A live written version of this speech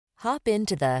Hop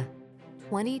into the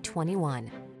 2021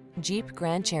 Jeep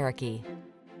Grand Cherokee.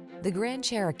 The Grand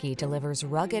Cherokee delivers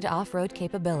rugged off-road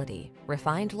capability,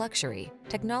 refined luxury,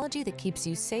 technology that keeps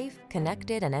you safe,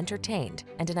 connected, and entertained,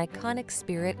 and an iconic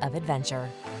spirit of adventure.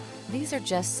 These are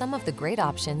just some of the great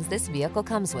options this vehicle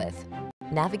comes with: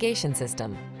 navigation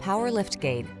system, power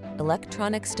liftgate,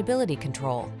 electronic stability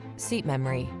control, seat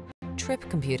memory, trip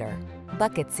computer,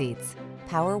 bucket seats,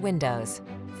 power windows,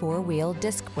 four-wheel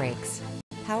disc brakes,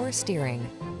 power steering.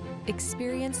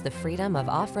 Experience the freedom of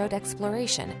off-road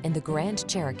exploration in the Grand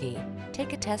Cherokee.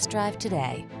 Take a test drive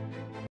today.